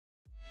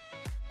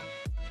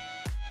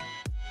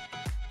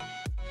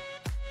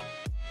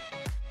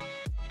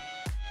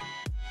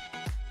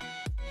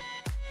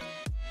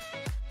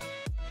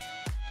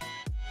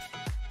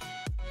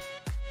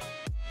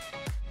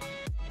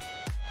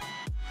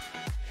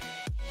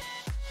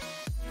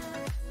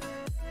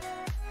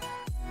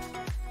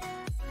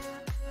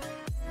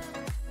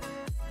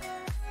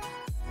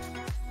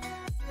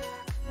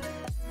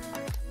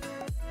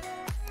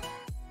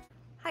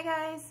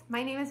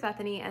My name is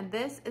Bethany and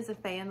this is a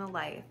Faye in the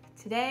Life.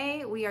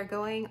 Today we are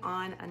going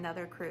on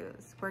another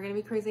cruise. We're going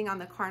to be cruising on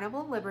the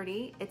Carnival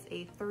Liberty. It's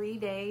a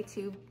 3-day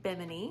to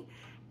Bimini,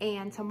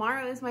 and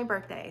tomorrow is my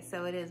birthday,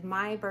 so it is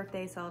my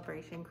birthday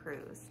celebration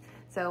cruise.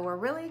 So we're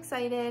really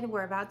excited.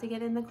 We're about to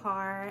get in the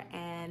car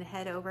and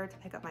head over to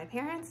pick up my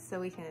parents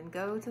so we can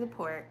go to the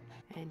port.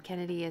 And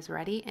Kennedy is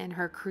ready in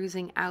her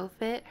cruising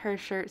outfit. Her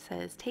shirt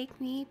says, "Take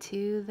me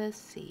to the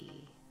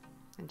sea."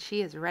 And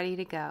she is ready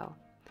to go.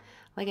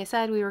 Like I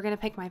said, we were going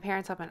to pick my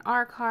parents up in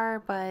our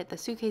car, but the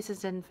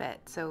suitcases didn't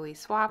fit. So we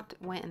swapped,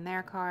 went in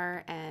their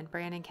car, and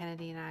Brandon,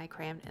 Kennedy, and I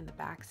crammed in the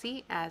back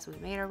seat as we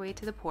made our way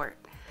to the port.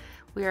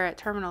 We are at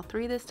Terminal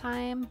 3 this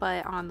time,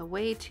 but on the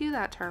way to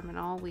that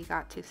terminal, we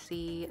got to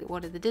see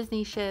one of the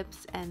Disney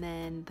ships and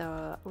then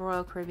the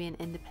Royal Caribbean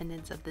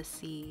Independence of the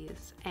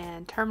Seas.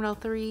 And Terminal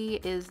 3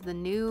 is the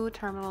new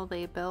terminal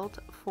they built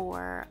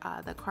for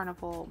the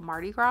Carnival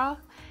Mardi Gras,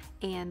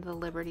 and the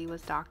Liberty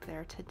was docked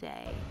there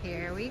today.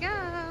 Here we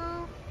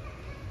go.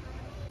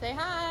 Say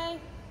hi.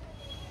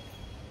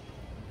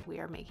 We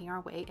are making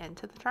our way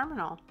into the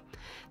terminal.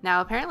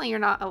 Now, apparently you're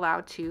not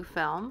allowed to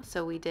film,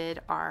 so we did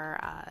our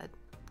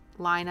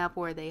lineup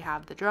where they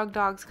have the drug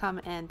dogs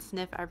come and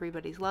sniff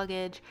everybody's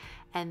luggage,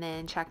 and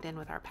then checked in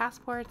with our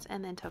passports,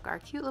 and then took our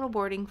cute little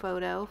boarding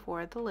photo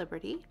for the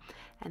Liberty,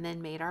 and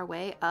then made our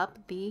way up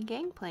the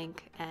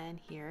gangplank. And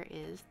here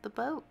is the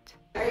boat.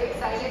 Are you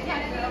excited,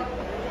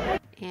 Kennedy?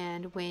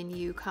 And when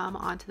you come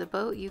onto the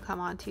boat, you come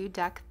onto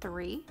deck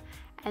 3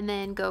 and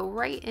then go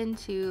right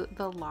into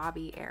the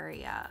lobby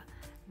area,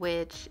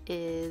 which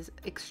is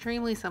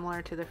extremely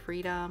similar to the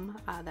Freedom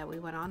that we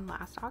went on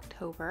last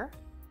October.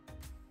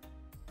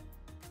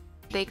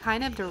 They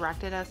kind of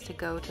directed us to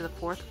go to the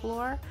 4th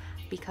floor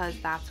because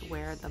that's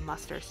where the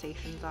muster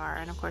stations are.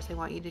 And of course they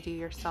want you to do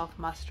your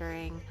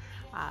self-mustering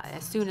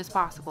as soon as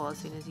possible, as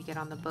soon as you get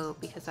on the boat,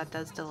 because that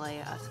does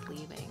delay us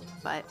leaving.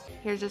 But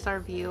here's just our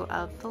view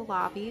of the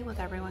lobby with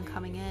everyone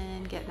coming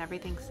in, getting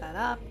everything set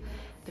up.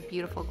 The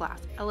beautiful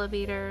glass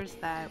elevators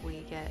that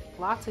we get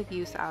lots of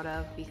use out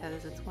of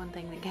because it's one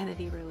thing that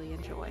Kennedy really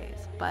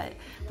enjoys. But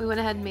we went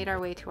ahead and made our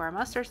way to our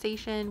muster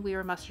station. We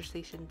were muster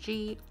station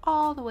G,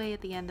 all the way at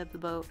the end of the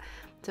boat.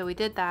 So we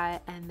did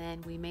that, and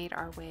then we made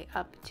our way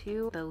up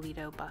to the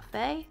Lido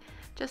buffet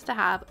just to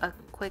have a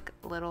quick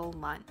little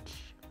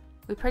lunch.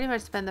 We pretty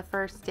much spend the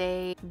first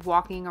day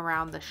walking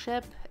around the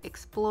ship,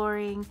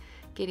 exploring,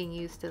 getting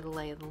used to the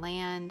lay of the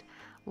land.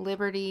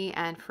 Liberty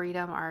and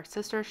Freedom are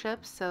sister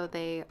ships, so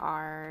they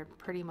are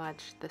pretty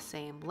much the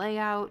same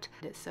layout.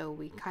 So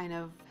we kind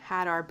of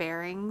had our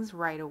bearings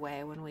right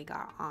away when we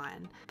got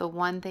on. The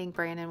one thing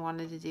Brandon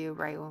wanted to do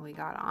right when we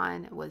got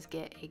on was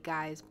get a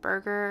guy's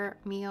burger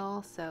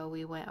meal, so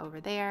we went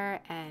over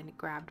there and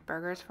grabbed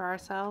burgers for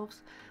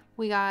ourselves.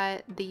 We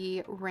got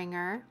the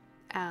ringer.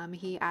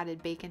 He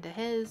added bacon to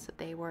his.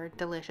 They were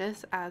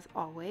delicious as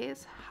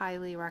always.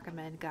 Highly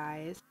recommend,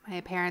 guys. My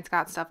parents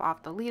got stuff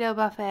off the Lido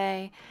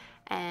buffet,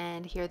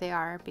 and here they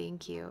are being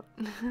cute.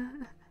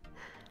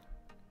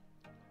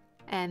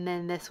 And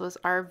then this was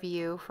our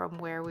view from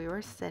where we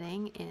were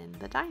sitting in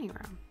the dining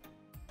room.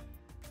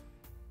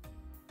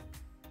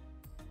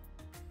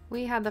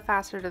 We had the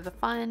faster to the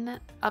fun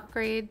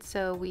upgrade,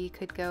 so we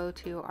could go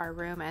to our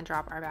room and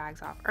drop our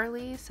bags off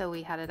early. So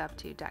we headed up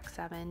to deck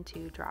 7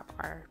 to drop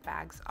our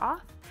bags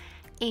off.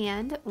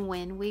 And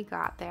when we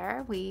got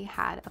there, we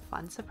had a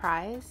fun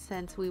surprise.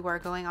 Since we were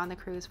going on the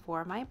cruise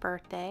for my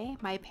birthday,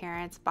 my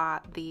parents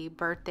bought the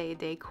birthday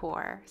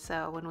decor.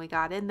 So when we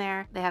got in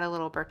there, they had a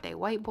little birthday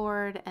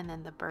whiteboard and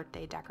then the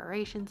birthday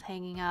decorations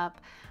hanging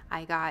up.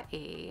 I got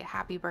a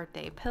happy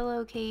birthday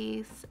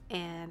pillowcase,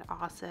 and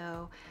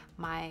also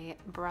my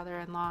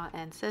brother-in-law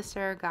and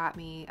sister got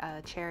me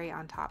a cherry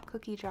on top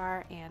cookie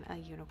jar and a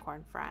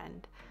unicorn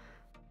friend.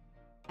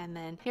 And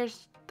then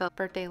here's the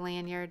birthday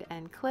lanyard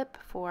and clip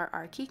for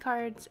our key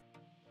cards.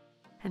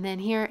 And then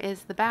here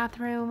is the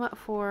bathroom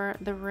for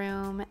the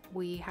room.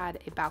 We had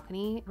a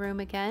balcony room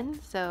again,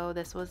 so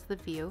this was the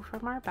view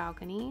from our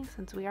balcony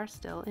since we are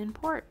still in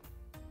port.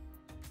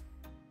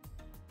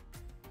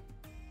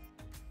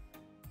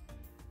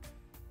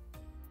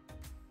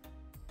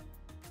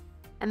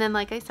 And then,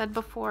 like I said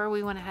before,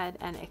 we went ahead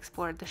and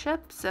explored the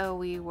ship, so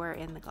we were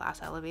in the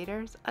glass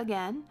elevators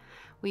again.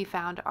 We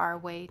found our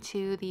way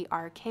to the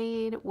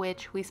arcade,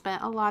 which we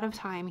spent a lot of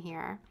time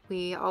here.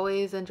 We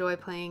always enjoy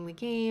playing the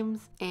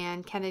games,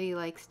 and Kennedy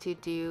likes to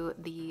do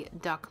the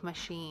duck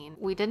machine.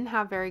 We didn't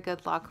have very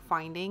good luck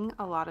finding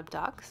a lot of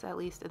ducks, at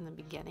least in the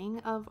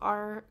beginning of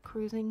our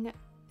cruising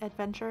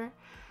adventure.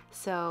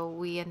 So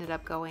we ended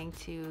up going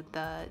to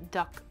the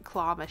duck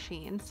claw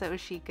machine so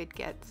she could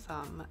get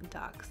some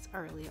ducks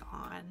early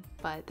on.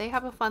 But they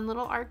have a fun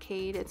little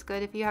arcade. It's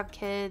good if you have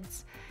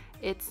kids.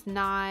 It's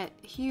not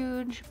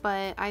huge,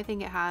 but I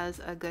think it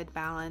has a good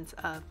balance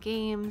of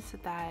games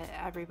that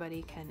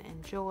everybody can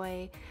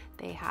enjoy.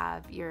 They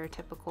have your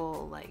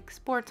typical like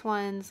sports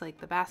ones, like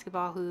the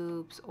basketball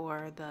hoops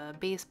or the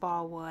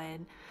baseball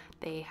one.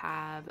 They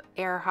have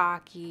air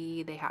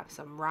hockey, they have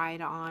some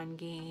ride-on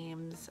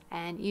games,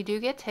 and you do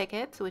get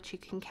tickets, which you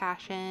can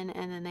cash in,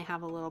 and then they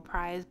have a little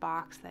prize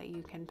box that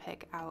you can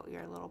pick out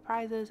your little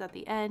prizes at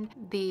the end.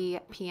 The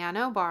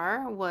piano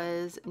bar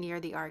was near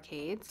the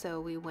arcade, so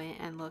we went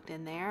and looked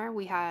in there.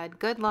 We had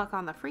good luck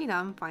on the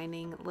Freedom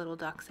finding little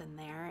ducks in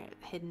there,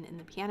 hidden in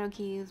the piano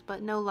keys,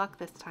 but no luck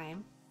this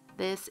time.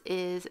 This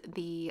is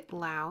the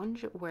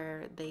lounge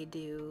where they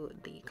do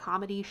the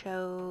comedy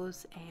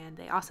shows, and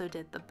they also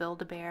did the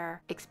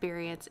Build-A-Bear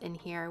experience in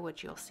here,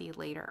 which you'll see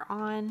later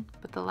on.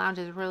 But the lounge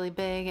is really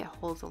big, it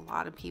holds a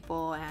lot of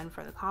people, and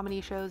for the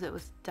comedy shows it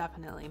was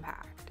definitely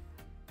packed.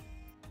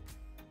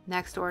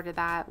 Next door to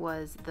that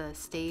was the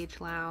stage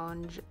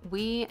lounge.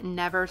 We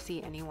never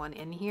see anyone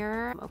in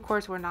here. Of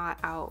course, we're not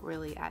out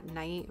really at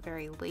night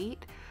very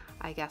late,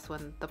 I guess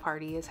when the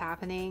party is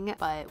happening,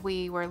 but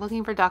we were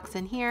looking for ducks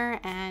in here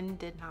and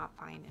did not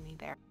find any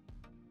there.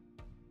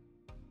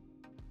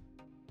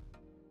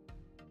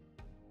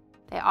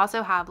 They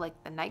also have like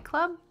the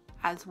nightclub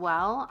as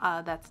well,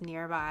 that's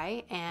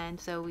nearby, and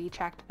so we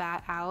checked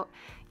that out.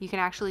 You can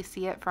actually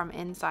see it from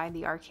inside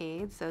the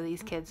arcade, so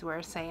these kids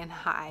were saying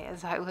hi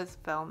as I was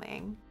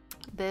filming.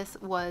 This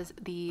was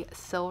the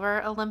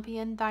Silver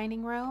Olympian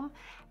dining room,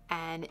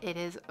 and it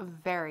is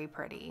very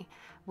pretty.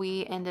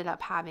 We ended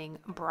up having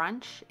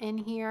brunch in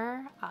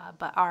here,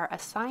 but our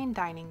assigned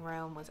dining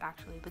room was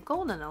actually the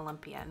Golden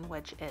Olympian,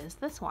 which is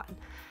this one.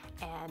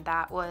 And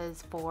that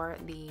was for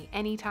the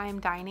anytime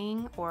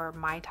dining or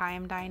my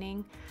time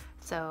dining.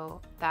 So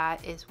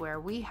that is where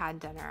we had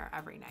dinner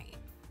every night.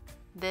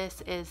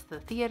 This is the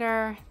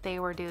theater. They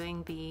were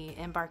doing the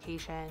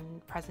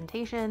Embarkation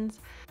presentations.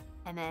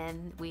 And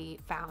then we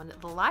found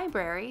the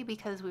library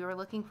because we were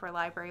looking for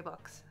library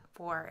books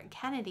for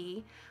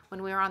Kennedy.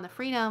 When we were on the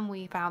Freedom,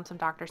 we found some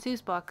Dr.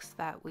 Seuss books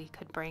that we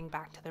could bring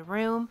back to the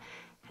room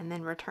and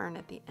then return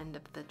at the end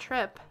of the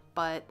trip,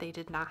 but they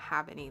did not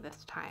have any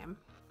this time.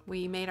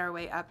 We made our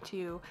way up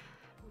to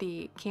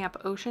the Camp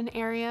Ocean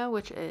area,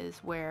 which is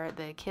where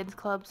the kids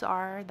clubs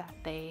are that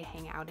they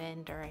hang out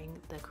in during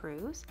the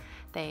cruise.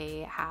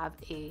 They have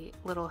a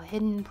little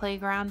hidden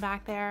playground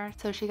back there,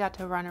 so she got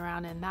to run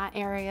around in that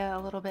area a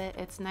little bit.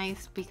 It's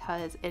nice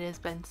because it has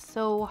been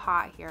so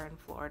hot here in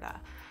Florida,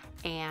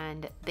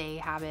 and they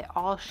have it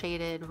all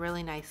shaded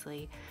really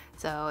nicely.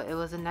 So it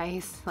was a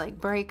nice like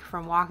break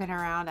from walking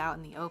around out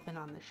in the open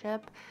on the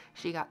ship.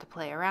 She got to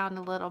play around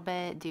a little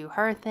bit, do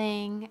her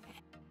thing.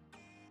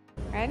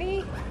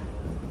 Ready?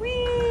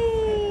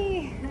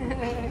 Whee!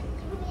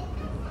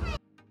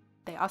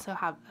 They also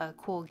have a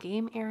cool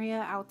game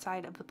area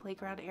outside of the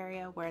playground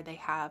area where they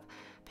have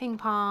ping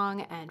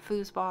pong and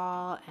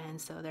foosball,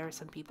 and so there were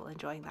some people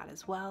enjoying that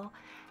as well.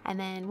 And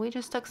then we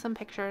just took some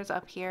pictures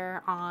up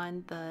here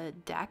on the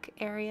deck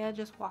area,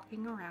 just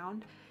walking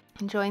around,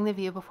 enjoying the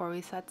view before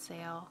we set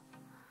sail.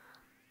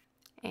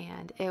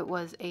 And it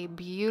was a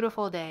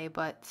beautiful day,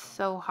 but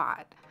so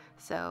hot.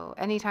 So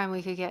anytime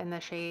we could get in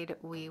the shade,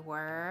 we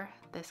were.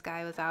 This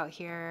guy was out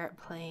here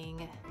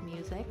playing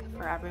music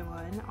for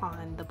everyone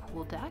on the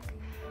pool deck.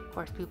 Of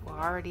course, people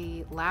are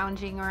already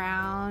lounging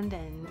around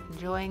and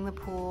enjoying the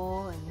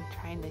pool and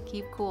trying to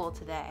keep cool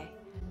today.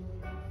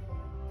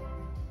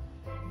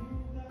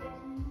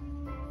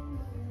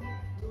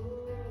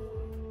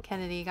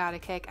 Kennedy got a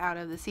kick out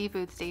of the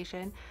seafood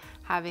station,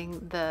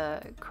 having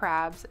the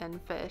crabs and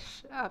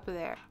fish up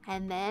there.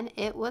 And then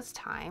it was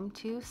time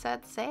to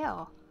set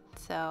sail.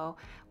 So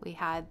we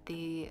had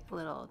the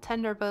little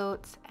tender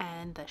boats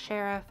and the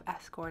sheriff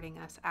escorting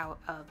us out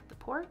of the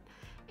port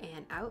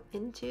and out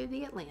into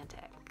the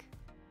Atlantic.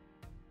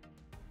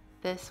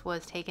 This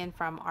was taken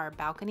from our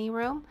balcony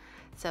room,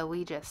 so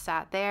we just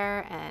sat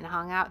there and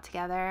hung out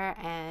together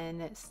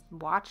and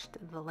watched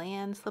the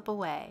land slip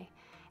away.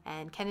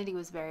 And Kennedy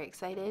was very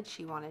excited.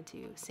 She wanted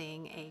to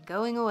sing a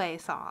going away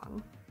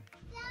song.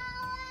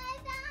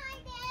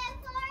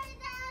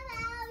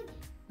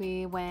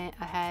 We went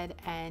ahead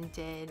and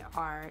did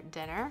our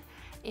dinner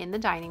in the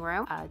dining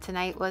room.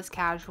 Tonight was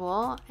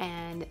casual,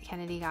 and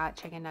Kennedy got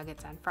chicken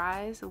nuggets and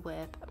fries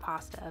with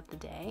pasta of the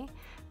day.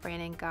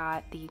 Brandon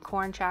got the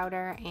corn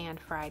chowder and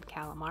fried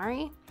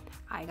calamari.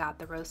 I got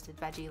the roasted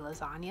veggie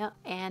lasagna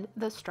and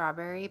the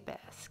strawberry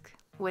bisque,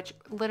 which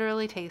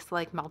literally tastes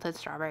like melted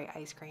strawberry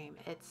ice cream.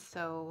 It's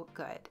so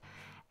good.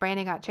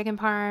 Brandon got chicken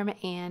parm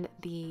and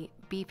the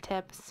beef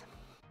tips.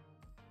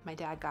 My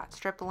dad got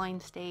strip loin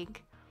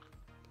steak.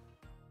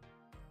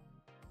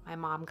 My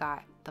mom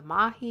got the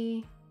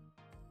mahi,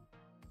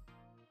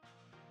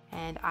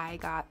 and I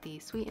got the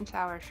sweet and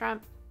sour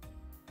shrimp.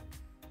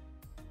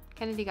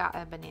 Kennedy got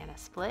a banana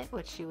split,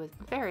 which she was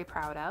very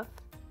proud of.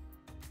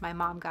 My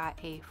mom got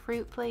a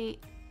fruit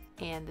plate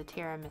and the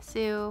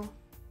tiramisu.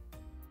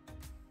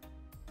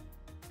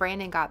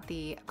 Brandon got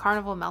the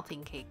Carnival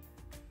melting cake.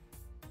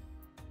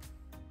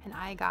 And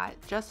I got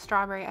just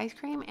strawberry ice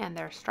cream and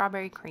their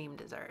strawberry cream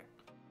dessert.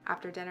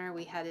 After dinner,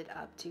 we headed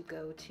up to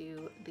go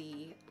to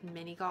the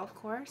mini golf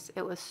course.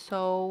 It was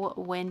so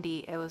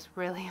windy. It was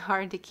really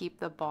hard to keep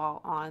the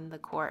ball on the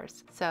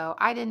course. So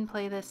I didn't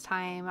play this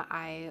time.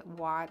 I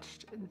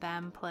watched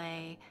them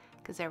play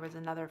because there was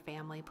another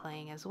family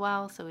playing as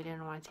well, so we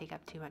didn't want to take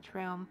up too much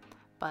room.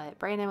 But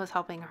Brandon was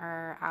helping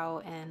her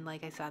out, and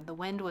like I said, the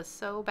wind was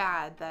so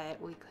bad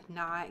that we could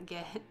not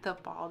get the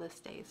ball to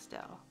stay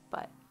still.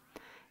 But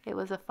it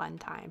was a fun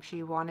time.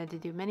 She wanted to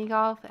do mini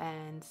golf,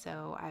 and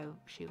so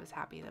she was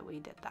happy that we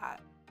did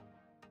that.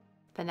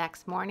 The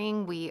next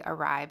morning, we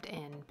arrived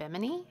in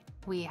Bimini.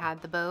 We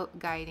had the boat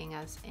guiding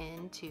us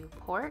into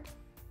port.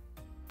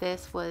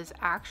 This was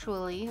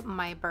actually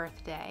my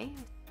birthday.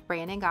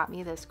 Brandon got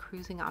me this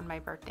cruising on my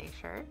birthday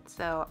shirt,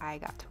 so I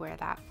got to wear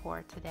that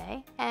for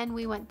today. And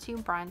we went to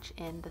brunch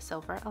in the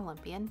Silver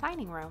Olympian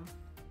dining room.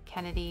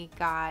 Kennedy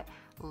got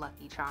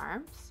Lucky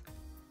Charms.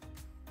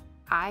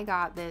 I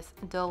got this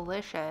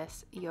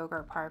delicious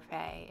yogurt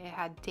parfait. It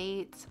had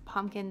dates,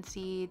 pumpkin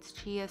seeds,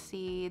 chia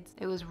seeds.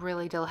 It was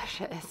really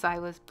delicious. I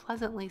was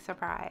pleasantly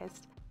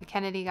surprised.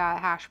 Kennedy got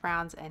hash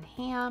browns and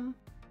ham,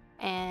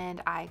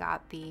 and I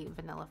got the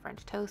vanilla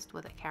French toast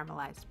with a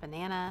caramelized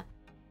banana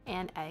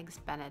and eggs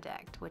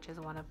Benedict, which is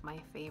one of my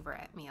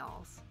favorite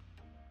meals.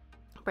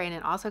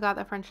 Brandon also got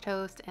the French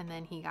toast, and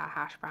then he got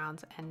hash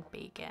browns and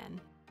bacon.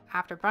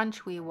 After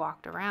brunch, we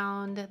walked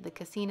around. The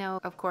casino,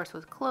 of course,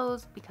 was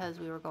closed because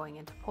we were going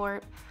into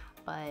port,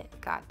 but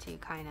got to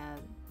kind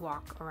of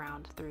walk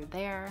around through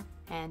there.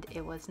 And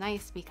it was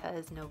nice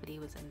because nobody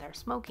was in there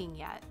smoking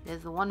yet. It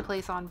is the one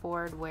place on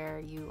board where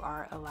you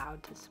are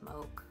allowed to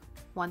smoke.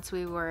 Once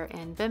we were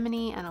in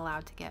Bimini and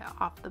allowed to get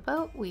off the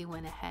boat, we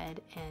went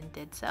ahead and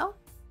did so.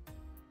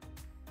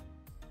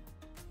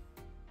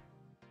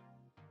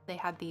 They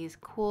had these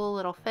cool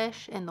little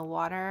fish in the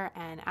water,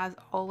 and as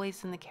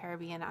always in the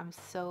Caribbean, I'm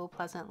so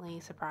pleasantly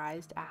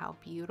surprised at how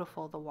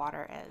beautiful the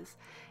water is.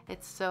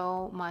 It's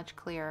so much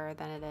clearer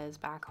than it is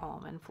back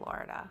home in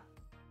Florida.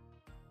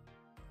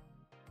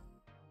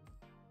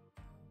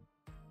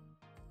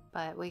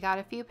 But we got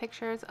a few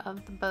pictures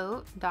of the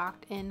boat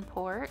docked in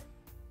port.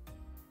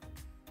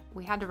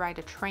 We had to ride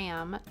a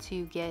tram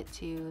to get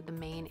to the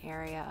main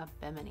area of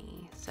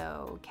Bimini.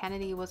 So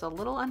Kennedy was a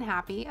little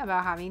unhappy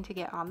about having to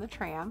get on the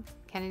tram.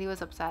 Kennedy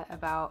was upset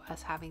about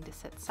us having to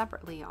sit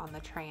separately on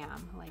the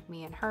tram. Like,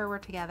 me and her were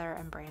together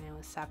and Brandon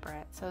was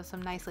separate. So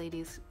some nice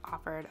ladies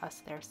offered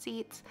us their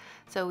seats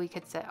so we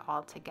could sit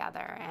all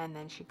together, and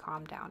then she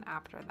calmed down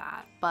after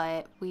that.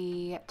 But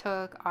we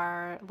took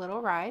our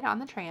little ride on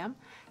the tram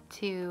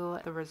to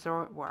the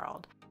Resort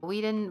World. We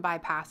didn't buy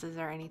passes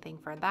or anything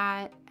for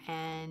that,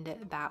 and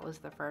that was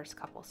the first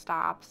couple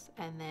stops.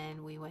 And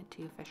then we went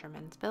to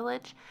Fisherman's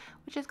Village,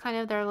 which is kind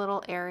of their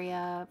little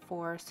area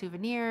for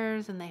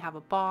souvenirs, and they have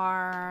a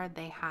bar.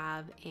 They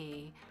have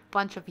a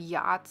bunch of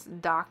yachts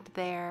docked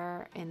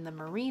there in the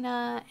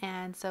marina,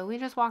 and so we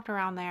just walked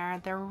around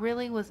there. There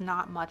really was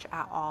not much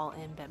at all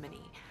in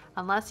Bimini,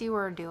 unless you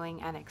were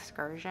doing an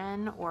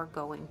excursion or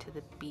going to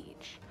the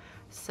beach.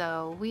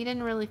 So we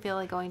didn't really feel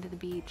like going to the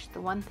beach.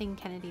 The one thing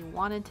Kennedy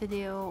wanted to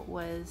do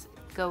was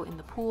go in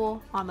the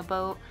pool on the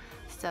boat.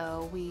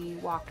 So we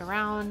walked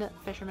around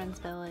Fisherman's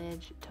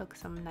Village, took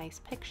some nice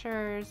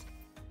pictures.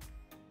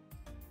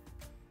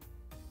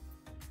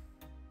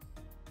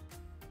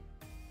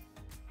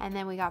 And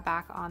then we got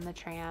back on the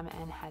tram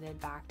and headed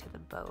back to the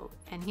boat.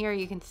 And here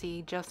you can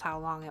see just how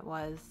long it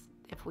was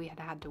if we had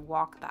had to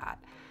walk that.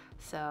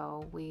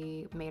 So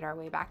we made our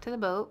way back to the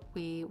boat.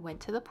 We went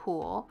to the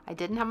pool. I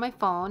didn't have my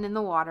phone in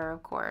the water,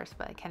 of course,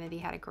 but Kennedy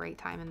had a great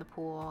time in the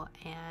pool.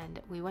 And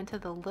we went to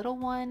the little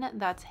one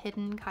that's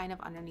hidden kind of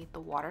underneath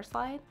the water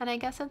slide. And I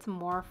guess it's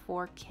more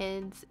for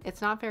kids.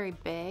 It's not very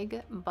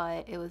big,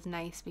 but it was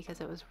nice because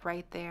it was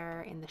right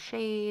there in the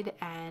shade,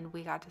 and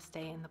we got to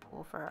stay in the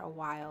pool for a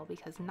while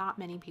because not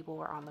many people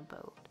were on the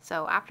boat.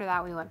 So after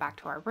that, we went back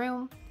to our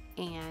room,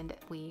 and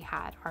we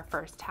had our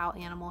first towel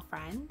animal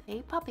friend,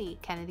 a puppy.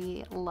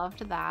 Kennedy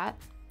loved that,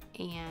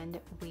 and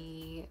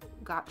we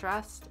got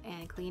dressed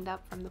and cleaned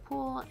up from the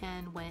pool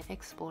and went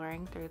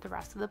exploring through the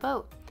rest of the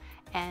boat.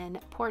 And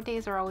port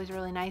days are always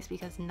really nice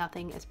because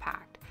nothing is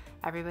packed.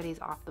 Everybody's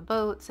off the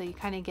boat, so you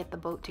kind of get the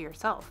boat to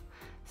yourself.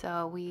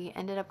 So we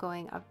ended up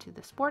going up to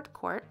the sport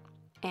court,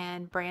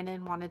 and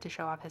Brandon wanted to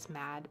show off his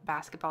mad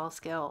basketball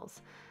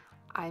skills.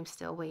 I'm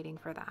still waiting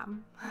for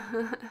them.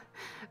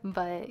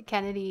 But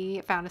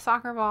Kennedy found a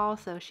soccer ball,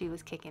 so she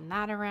was kicking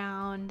that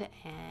around,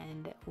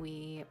 and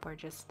we were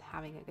just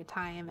having a good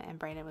time, and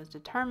Brandon was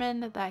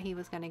determined that he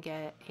was going to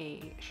get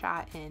a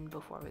shot in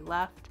before we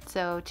left.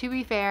 So to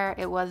be fair,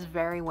 it was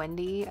very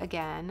windy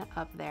again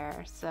up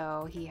there,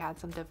 so he had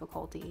some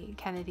difficulty.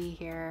 Kennedy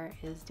here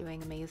is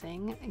doing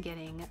amazing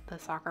getting the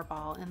soccer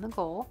ball in the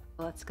goal.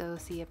 Let's go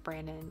see if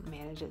Brandon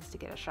manages to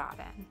get a shot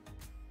in.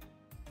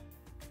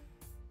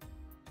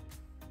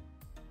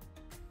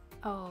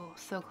 Oh,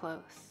 so close.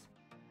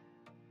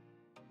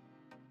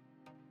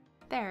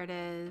 There it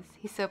is.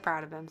 He's so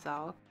proud of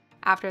himself.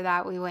 After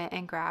that, we went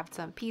and grabbed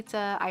some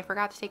pizza. I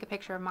forgot to take a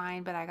picture of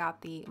mine, but I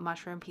got the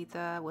mushroom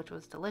pizza, which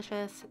was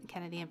delicious.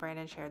 Kennedy and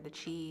Brandon shared the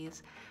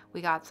cheese. We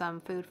got some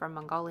food from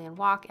Mongolian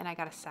Wok, and I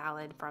got a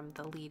salad from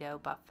the Lido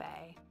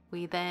buffet.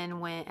 We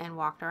then went and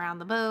walked around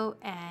the boat,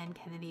 and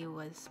Kennedy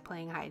was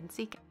playing hide and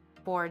seek.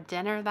 For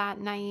dinner that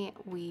night,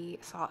 we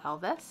saw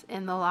Elvis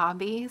in the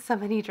lobby.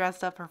 Somebody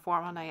dressed up for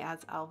formal night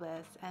as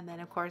Elvis. And then,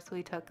 of course,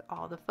 we took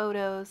all the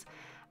photos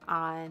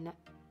on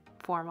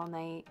formal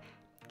night.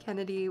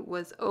 Kennedy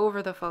was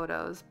over the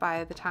photos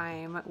by the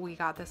time we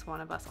got this one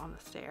of us on the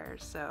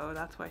stairs, so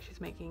that's why she's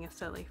making a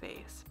silly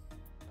face.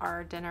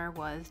 Our dinner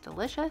was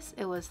delicious.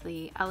 It was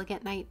the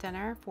elegant night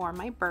dinner for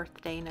my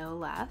birthday, no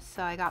less.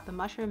 So I got the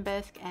mushroom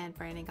bisque and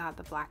Brandon got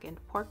the blackened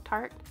pork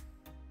tart,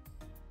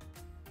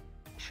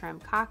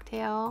 shrimp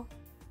cocktail,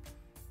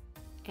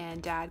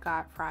 and Dad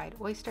got fried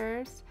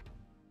oysters.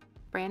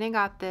 Brandon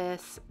got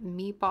this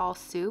meatball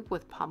soup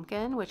with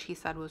pumpkin, which he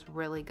said was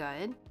really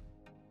good.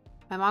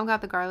 My mom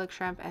got the garlic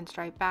shrimp and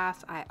striped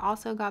bass. I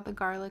also got the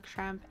garlic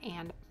shrimp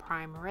and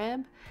prime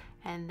rib,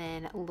 and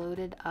then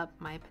loaded up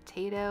my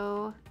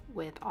potato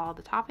with all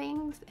the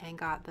toppings and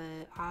got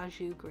the au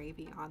jus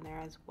gravy on there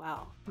as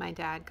well. My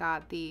dad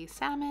got the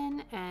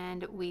salmon,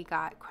 and we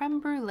got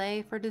creme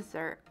brulee for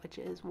dessert, which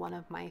is one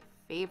of my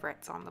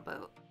favorites on the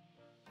boat.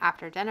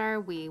 After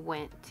dinner, we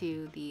went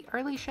to the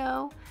early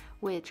show,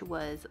 which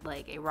was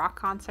like a rock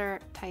concert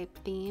type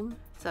theme.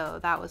 So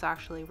that was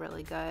actually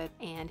really good.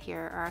 And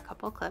here are a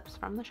couple clips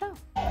from the show.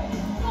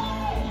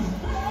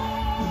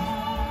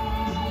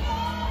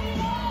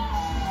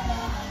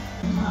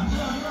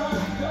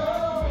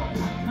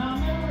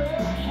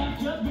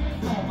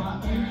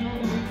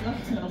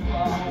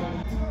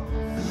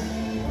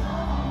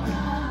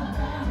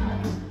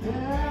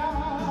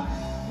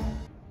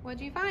 What'd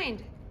you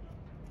find?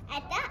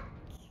 A duck.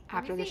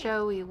 After the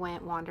show, we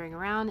went wandering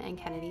around and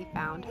Kennedy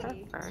found her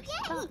first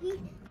duck.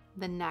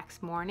 The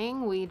next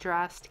morning, we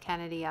dressed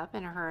Kennedy up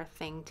in her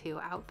Thing 2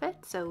 outfit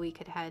so we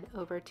could head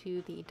over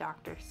to the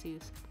Dr.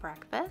 Seuss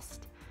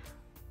breakfast.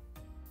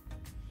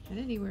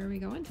 Kennedy, where are we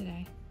going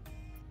today?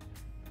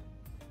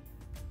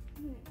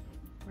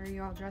 Where are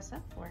you all dressed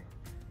up for?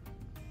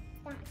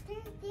 Dr.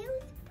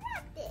 Seuss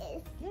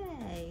practice.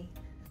 Yay!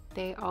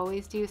 They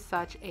always do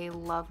such a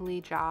lovely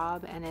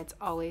job, and it's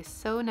always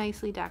so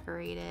nicely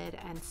decorated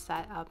and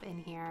set up in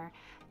here.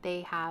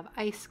 They have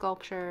ice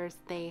sculptures,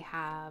 they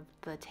have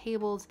the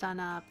tables done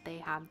up, they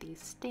have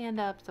these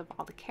stand-ups of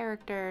all the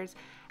characters,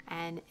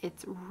 and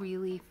it's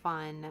really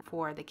fun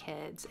for the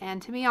kids.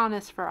 And to be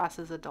honest, for us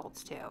as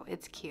adults too.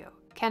 It's cute.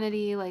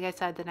 Kennedy, like I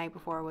said the night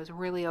before, was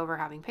really over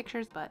having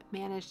pictures, but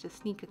managed to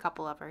sneak a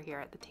couple of her here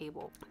at the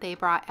table. They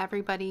brought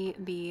everybody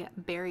the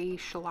berry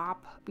schlop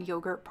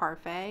yogurt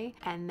parfait,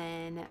 and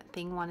then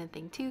Thing 1 and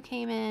Thing 2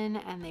 came in,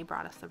 and they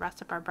brought us the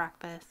rest of our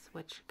breakfast,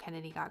 which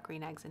Kennedy got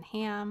green eggs and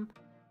ham.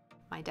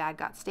 My dad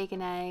got steak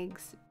and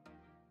eggs.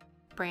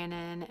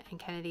 Brandon and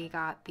Kennedy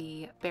got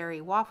the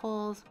berry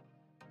waffles.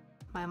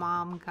 My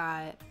mom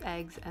got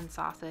eggs and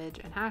sausage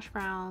and hash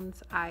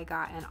browns. I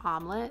got an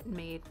omelet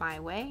made my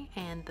way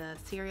and the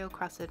cereal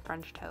crusted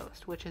French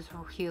toast, which is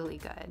really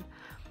good.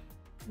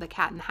 The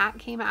Cat in the Hat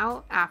came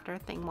out after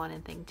Thing 1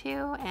 and Thing 2,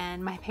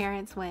 and my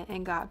parents went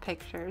and got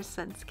pictures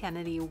since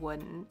Kennedy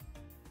wouldn't.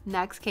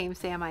 Next came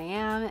Sam I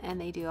Am, and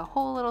they do a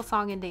whole little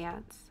song and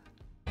dance.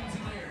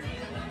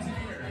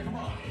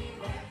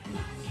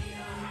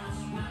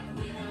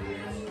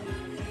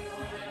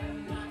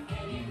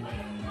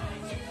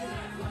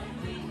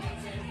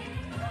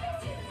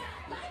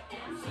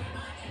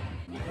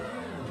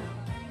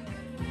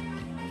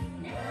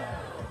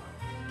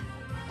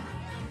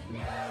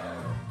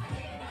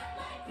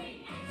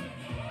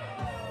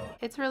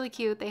 It's really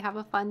cute. They have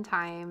a fun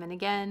time. And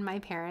again, my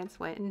parents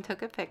went and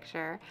took a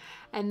picture.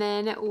 And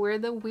then we're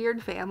the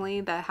weird family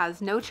that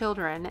has no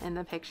children in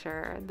the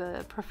picture,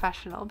 the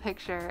professional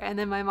picture. And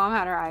then my mom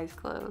had her eyes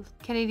closed.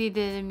 Kennedy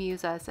did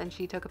amuse us, and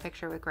she took a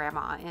picture with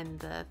Grandma in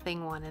the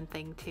Thing 1 and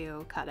Thing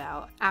 2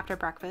 cutout. After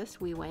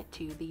breakfast, we went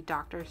to the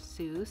Dr.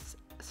 Seuss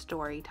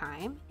story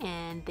time,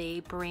 and they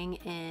bring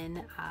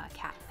in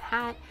Cat in the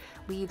Hat,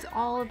 leads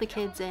all of the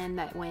kids in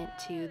that went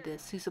to the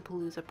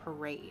Seussapalooza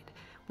parade.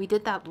 We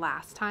did that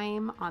last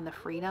time on the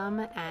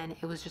Freedom, and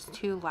it was just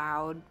too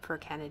loud for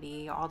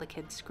Kennedy, all the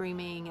kids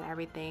screaming and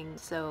everything,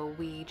 so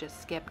we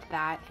just skipped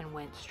that and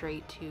went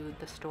straight to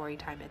the story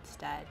time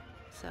instead.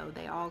 So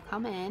they all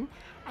come in,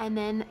 and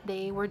then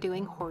they were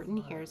doing Horton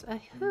Hears a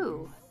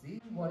Who.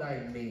 See what I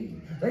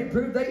mean? They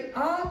proved they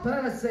are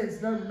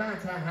persons, no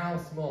matter how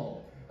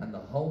small, and the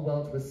whole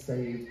world was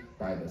saved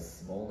by the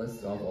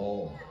smallest of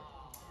all.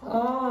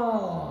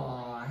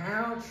 Oh,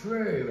 how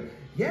true.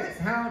 Yes,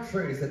 how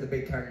true, said the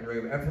big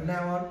kangaroo. And from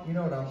now on, you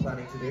know what I'm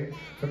planning to do?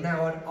 From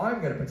now on, I'm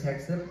going to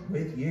protect them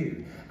with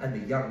you. And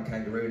the young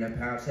kangaroo in a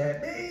pouch,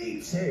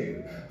 me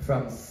too.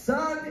 From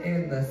sun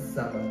in the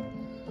summer,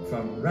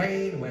 from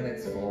rain when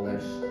it's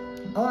fallish,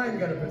 I'm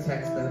going to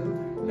protect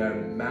them no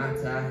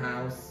matter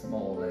how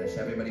smallish.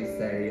 Everybody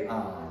say,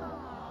 ah.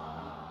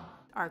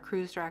 Our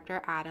cruise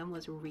director, Adam,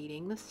 was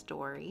reading the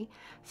story.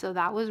 So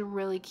that was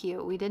really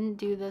cute. We didn't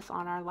do this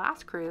on our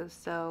last cruise,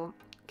 so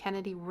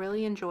Kennedy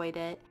really enjoyed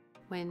it.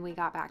 When we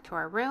got back to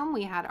our room,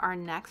 we had our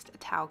next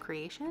towel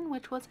creation,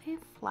 which was a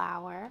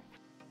flower.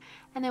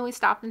 And then we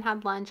stopped and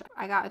had lunch.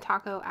 I got a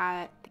taco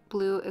at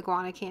Blue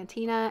Iguana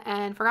Cantina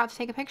and forgot to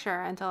take a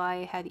picture until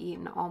I had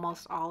eaten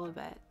almost all of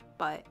it,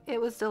 but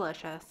it was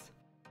delicious.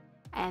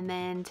 And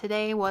then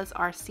today was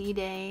our sea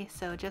day,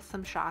 so just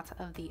some shots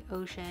of the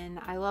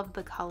ocean. I love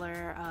the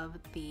color of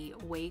the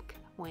wake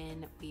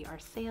when we are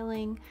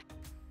sailing.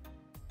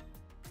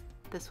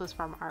 This was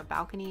from our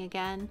balcony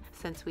again,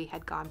 since we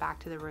had gone back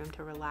to the room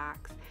to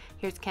relax.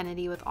 Here's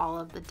Kennedy with all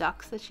of the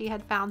ducks that she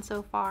had found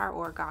so far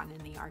or gotten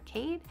in the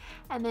arcade.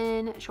 And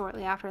then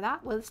shortly after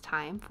that was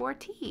time for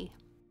tea.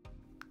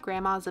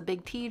 Grandma's a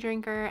big tea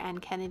drinker,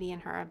 and Kennedy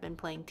and her have been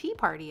playing tea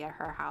party at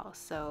her house.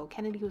 So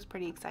Kennedy was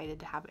pretty excited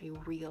to have a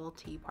real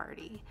tea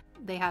party.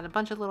 They had a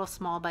bunch of little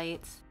small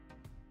bites.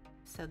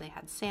 So they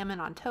had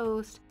salmon on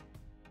toast.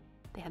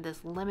 They had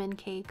this lemon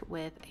cake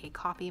with a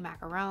coffee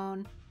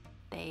macaron.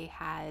 They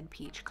had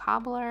peach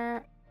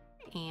cobbler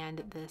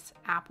and this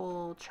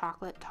apple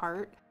chocolate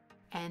tart,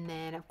 and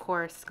then of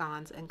course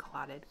scones and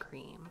clotted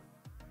cream.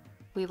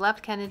 We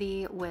left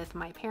Kennedy with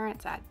my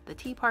parents at the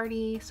tea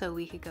party so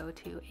we could go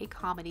to a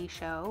comedy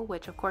show,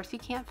 which of course you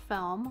can't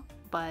film,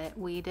 but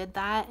we did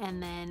that,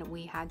 and then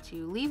we had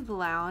to leave the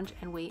lounge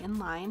and wait in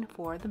line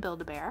for the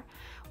Build-A-Bear,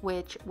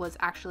 which was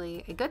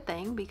actually a good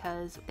thing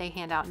because they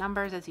hand out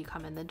numbers as you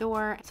come in the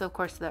door. So of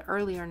course the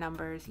earlier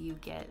numbers you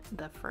get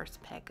the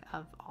first pick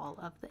of all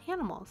of the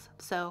animals.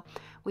 So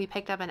we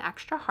picked up an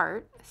extra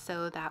heart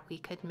so that we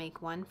could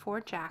make one for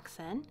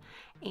Jackson,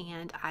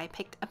 and I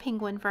picked a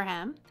penguin for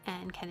him,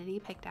 and Kennedy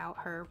picked out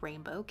her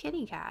rainbow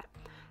kitty cat.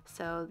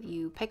 So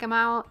you pick them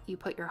out, you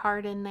put your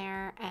heart in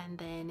there, and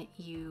then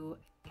you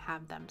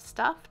have them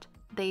stuffed.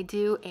 They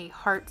do a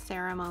heart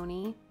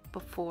ceremony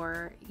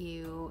before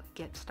you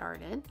get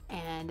started,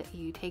 and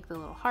you take the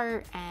little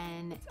heart,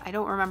 and I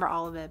don't remember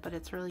all of it, but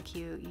it's really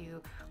cute.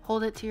 You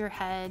hold it to your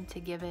head to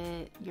give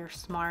it your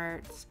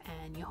smarts,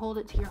 and you hold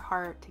it to your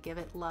heart to give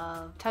it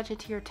love. Touch it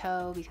to your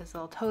toe because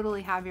they'll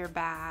totally have your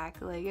back.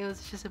 Like, it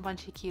was just a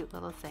bunch of cute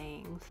little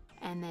sayings.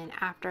 And then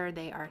after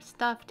they are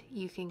stuffed,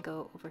 you can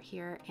go over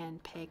here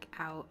and pick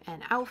out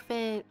an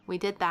outfit. We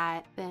did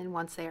that. Then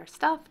once they are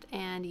stuffed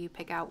and you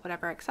pick out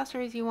whatever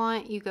accessories you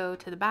want, you go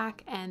to the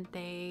back and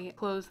they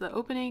close the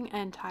opening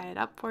and tie it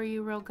up for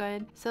you real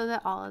good so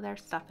that all of their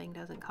stuffing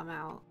doesn't come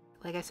out.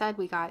 Like I said,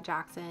 we got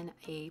Jackson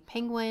a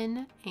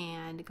penguin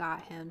and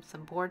got him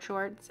some board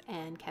shorts,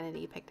 and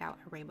Kennedy picked out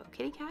a rainbow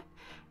kitty cat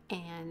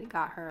and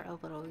got her a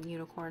little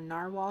unicorn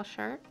narwhal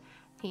shirt.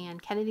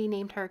 And Kennedy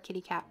named her kitty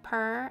cat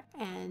Purr,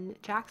 and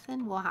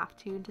Jackson will have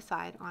to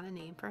decide on a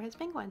name for his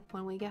penguin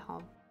when we get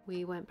home.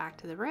 We went back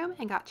to the room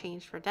and got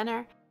changed for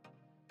dinner.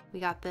 We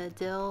got the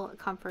dill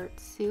comfort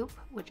soup,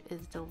 which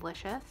is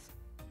delicious.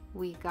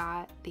 We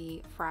got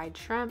the fried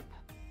shrimp,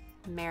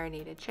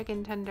 marinated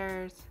chicken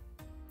tenders,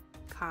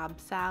 Cobb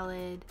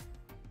salad.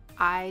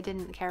 I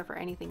didn't care for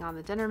anything on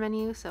the dinner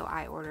menu, so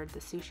I ordered the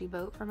sushi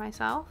boat for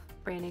myself.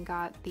 Brandon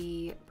got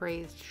the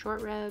braised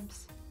short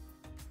ribs.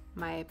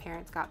 My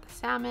parents got the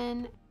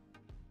salmon.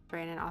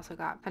 Brandon also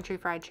got country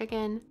fried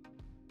chicken.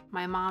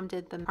 My mom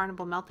did the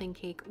Carnival melting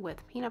cake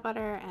with peanut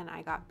butter, and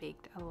I got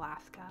baked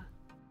Alaska.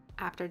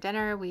 After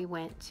dinner, we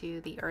went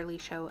to the early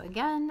show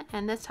again,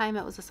 and this time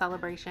it was a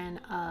celebration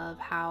of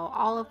how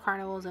all of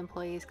Carnival's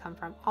employees come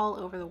from all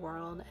over the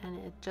world, and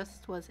it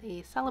just was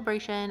a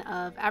celebration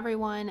of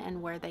everyone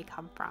and where they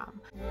come from.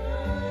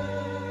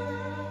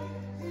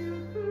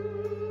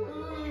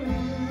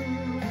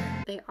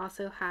 They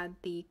also had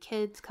the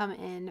kids come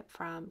in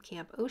from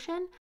Camp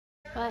Ocean,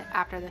 but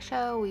after the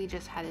show, we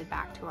just headed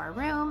back to our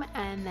room,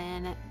 and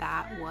then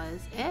that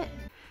was it.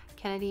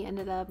 Kennedy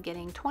ended up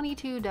getting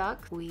 22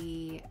 ducks.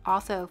 We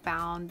also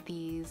found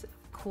these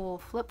cool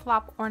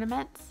flip-flop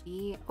ornaments.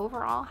 We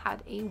overall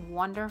had a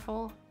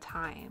wonderful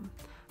time.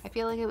 I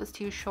feel like it was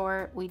too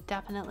short. We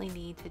definitely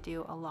need to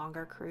do a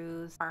longer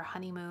cruise. Our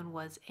honeymoon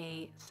was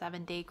a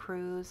 7-day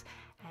cruise,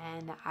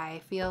 and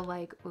I feel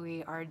like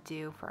we are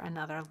due for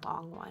another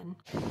long one.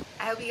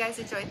 I hope you guys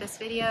enjoyed this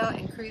video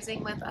and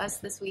cruising with us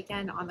this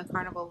weekend on the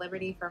Carnival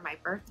Liberty for my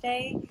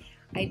birthday.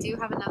 I do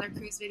have another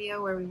cruise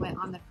video where we went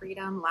on the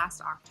Freedom last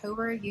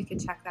October. You can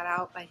check that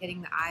out by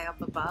hitting the eye up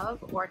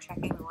above or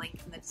checking the link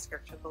in the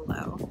description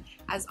below.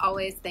 As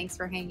always, thanks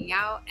for hanging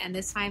out, and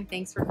this time,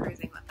 thanks for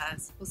cruising with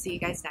us. We'll see you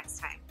guys next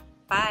time.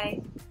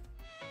 Bye!